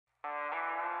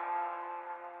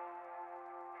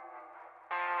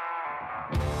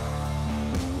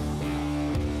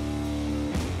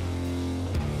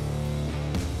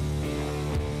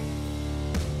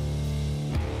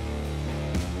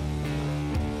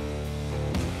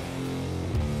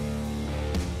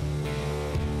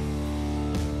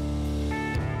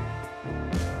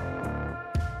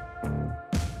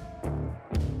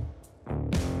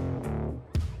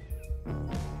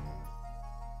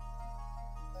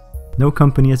No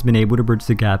company has been able to bridge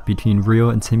the gap between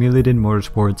real and simulated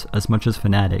motorsports as much as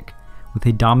Fanatec. With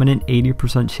a dominant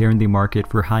 80% share in the market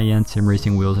for high-end sim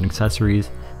racing wheels and accessories,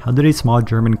 how did a small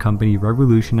German company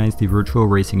revolutionize the virtual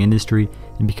racing industry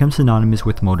and become synonymous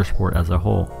with motorsport as a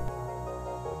whole?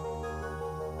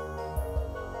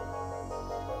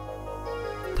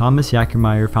 Thomas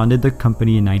Jackermeier founded the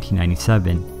company in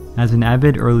 1997. As an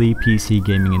avid early PC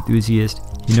gaming enthusiast,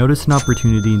 he noticed an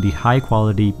opportunity in the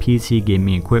high-quality PC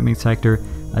gaming equipment sector,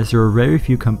 as there were very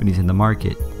few companies in the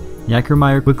market.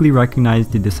 Jackermeier quickly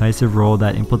recognized the decisive role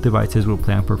that input devices will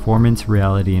play on performance,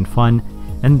 reality, and fun,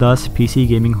 and thus PC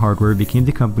gaming hardware became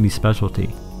the company's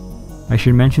specialty. I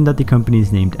should mention that the company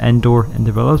is named Endor and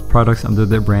develops products under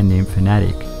the brand name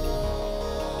Fanatec.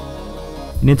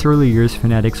 In its early years,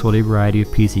 Fanatec sold a variety of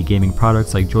PC gaming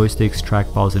products like joysticks,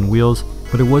 trackballs, and wheels,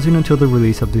 but it wasn't until the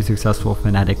release of the successful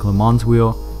Fanatec Le Mans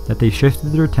wheel that they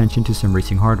shifted their attention to sim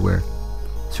racing hardware.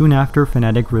 Soon after,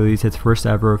 Fanatec released its first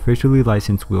ever officially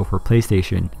licensed wheel for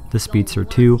PlayStation, the Speedster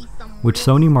 2, which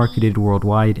Sony marketed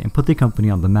worldwide and put the company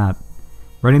on the map.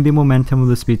 Riding the momentum of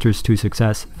the Speedster's 2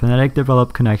 success, Fanatec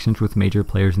developed connections with major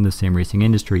players in the sim racing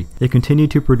industry. They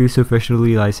continued to produce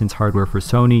officially licensed hardware for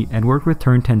Sony and worked with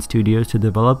Turn 10 Studios to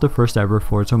develop the first ever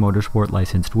Forza Motorsport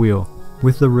licensed wheel.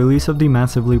 With the release of the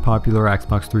massively popular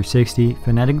Xbox 360,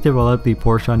 Fanatec developed the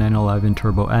Porsche 911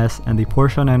 Turbo S and the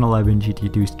Porsche 911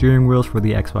 GT2 steering wheels for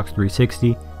the Xbox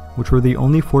 360, which were the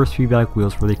only force feedback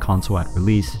wheels for the console at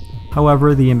release.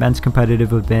 However, the immense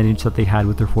competitive advantage that they had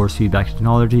with their force feedback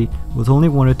technology was only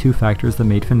one of two factors that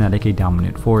made Fanatec a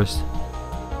dominant force.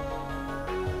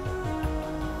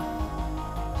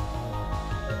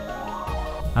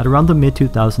 At around the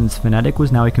mid-2000s, Fanatec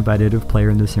was now a competitive player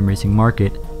in the sim racing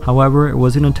market. However, it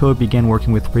wasn't until it began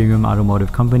working with premium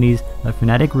automotive companies that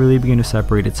Fanatec really began to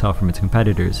separate itself from its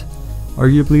competitors.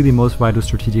 Arguably the most vital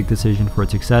strategic decision for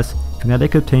its success,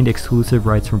 Fanatec obtained exclusive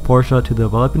rights from Porsche to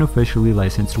develop an officially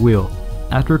licensed wheel.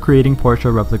 After creating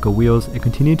Porsche replica wheels, it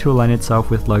continued to align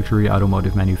itself with luxury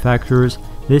automotive manufacturers,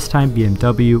 this time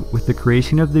BMW, with the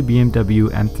creation of the BMW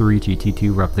M3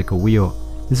 GT2 replica wheel.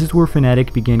 This is where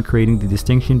Fanatec began creating the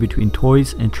distinction between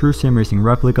toys and true sim racing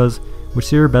replicas, which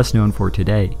they are best known for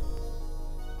today.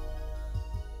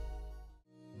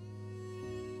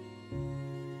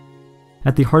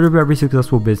 At the heart of every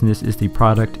successful business is the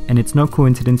product, and it's no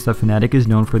coincidence that Fanatec is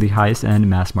known for the highest end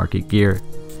mass market gear.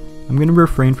 I'm going to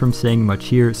refrain from saying much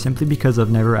here simply because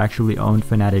I've never actually owned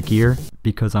Fanatec gear,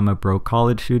 because I'm a broke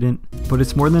college student, but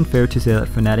it's more than fair to say that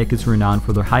Fanatec is renowned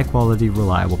for their high quality,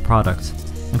 reliable products.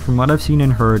 And from what I've seen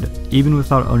and heard, even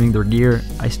without owning their gear,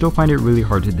 I still find it really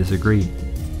hard to disagree.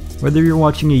 Whether you're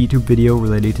watching a YouTube video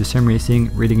related to sim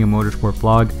racing, reading a motorsport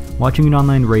blog, watching an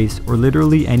online race, or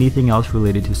literally anything else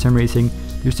related to sim racing,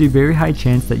 there's a very high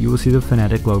chance that you will see the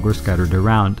Fanatec logo scattered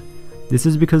around. This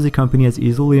is because the company has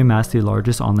easily amassed the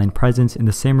largest online presence in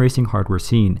the sim racing hardware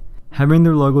scene. Having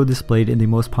their logo displayed in the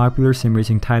most popular sim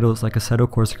racing titles like Assetto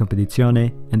Corsa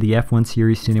Competizione and the F1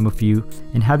 series to name a few,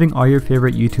 and having all your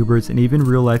favorite YouTubers and even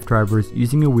real life drivers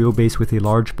using a wheelbase with a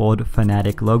large bold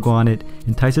Fanatec logo on it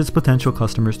entices potential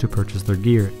customers to purchase their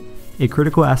gear. A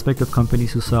critical aspect of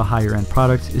companies who sell higher end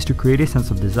products is to create a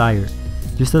sense of desire.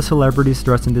 Just as celebrities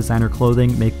dressed in designer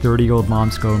clothing make 30-year-old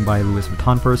moms go and buy Louis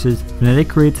Vuitton purses, Fanatec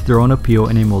creates their own appeal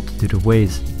in a multitude of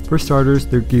ways. For starters,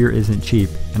 their gear isn't cheap,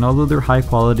 and although their high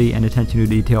quality and attention to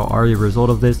detail are a result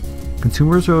of this,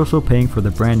 consumers are also paying for the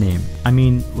brand name. I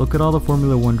mean, look at all the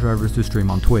Formula 1 drivers who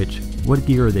stream on Twitch. What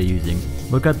gear are they using?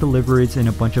 Look at the liveries in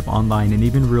a bunch of online and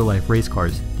even real life race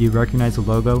cars. Do you recognize the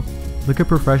logo? Look at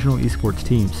professional esports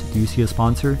teams. Do you see a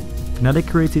sponsor? Fanatec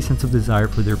creates a sense of desire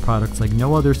for their products like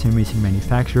no other sim racing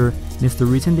manufacturer, and it's the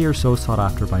reason they are so sought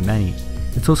after by many.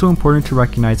 It's also important to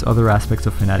recognize other aspects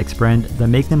of Fanatec's brand that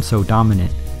make them so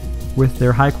dominant. With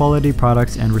their high quality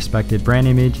products and respected brand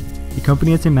image, the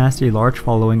company has amassed a large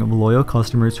following of loyal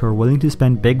customers who are willing to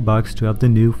spend big bucks to have the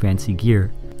new fancy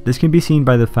gear. This can be seen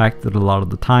by the fact that a lot of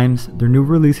the times, their new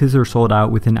releases are sold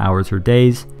out within hours or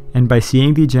days, and by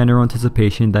seeing the general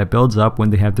anticipation that builds up when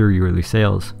they have their yearly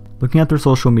sales. Looking at their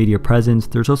social media presence,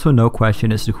 there's also no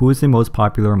question as to who is the most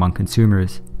popular among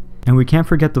consumers. And we can't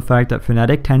forget the fact that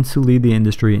Fanatec tends to lead the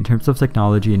industry in terms of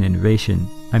technology and innovation.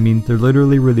 I mean, they're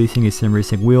literally releasing a sim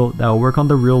racing wheel that will work on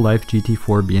the real-life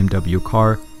GT4 BMW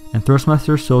car, and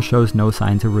Thrustmaster still shows no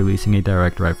signs of releasing a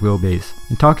direct drive wheelbase.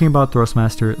 And talking about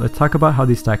Thrustmaster, let's talk about how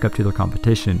they stack up to their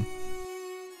competition.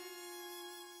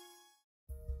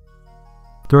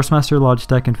 Thrustmaster,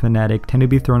 Logitech, and Fanatec tend to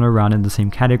be thrown around in the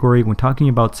same category when talking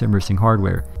about sim racing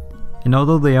hardware. And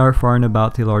although they are far and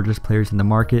about the largest players in the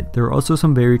market, there are also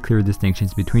some very clear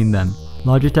distinctions between them.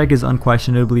 Logitech is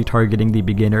unquestionably targeting the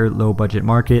beginner, low-budget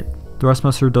market.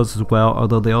 Thrustmaster does as well,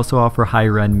 although they also offer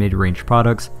higher end mid-range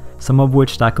products, some of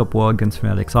which stack up well against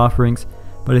Fanatec's offerings,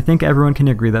 but I think everyone can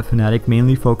agree that Fanatec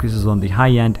mainly focuses on the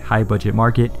high-end, high-budget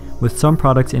market, with some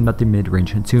products aimed at the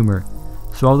mid-range consumer.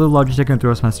 So although Logitech and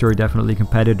Thrustmaster are definitely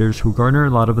competitors who garner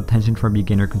a lot of attention from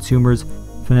beginner consumers,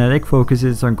 Fanatec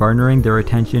focuses on garnering their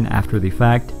attention after the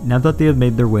fact, now that they have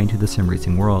made their way into the sim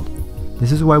racing world.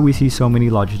 This is why we see so many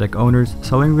Logitech owners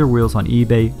selling their wheels on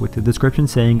eBay with the description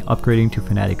saying upgrading to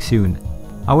Fanatec soon.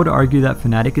 I would argue that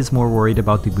Fanatec is more worried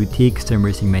about the boutique sim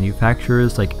racing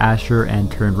manufacturers like Asher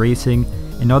and Turn Racing,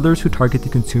 and others who target the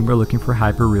consumer looking for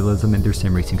hyper-realism in their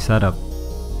sim racing setup.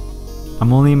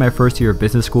 I'm only in my first year of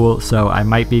business school, so I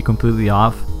might be completely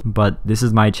off, but this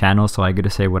is my channel, so I get to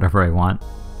say whatever I want.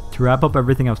 To wrap up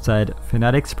everything I've said,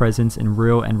 Fanatec's presence in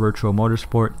real and virtual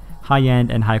motorsport,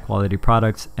 high-end and high-quality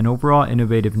products, and overall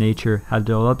innovative nature have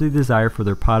developed a desire for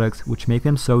their products which make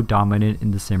them so dominant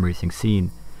in the sim racing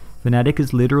scene. Fanatec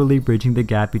is literally bridging the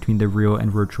gap between the real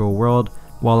and virtual world,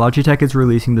 while Logitech is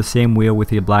releasing the same wheel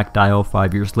with a black dial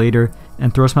 5 years later,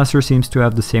 and Thrustmaster seems to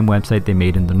have the same website they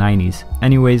made in the 90s.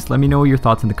 Anyways, let me know your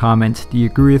thoughts in the comments. Do you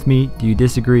agree with me? Do you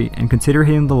disagree? And consider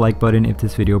hitting the like button if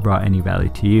this video brought any value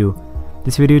to you.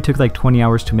 This video took like 20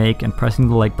 hours to make, and pressing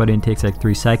the like button takes like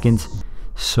 3 seconds,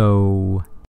 so...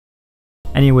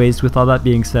 Anyways, with all that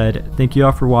being said, thank you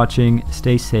all for watching,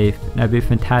 stay safe, and have a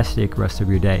fantastic rest of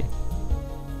your day.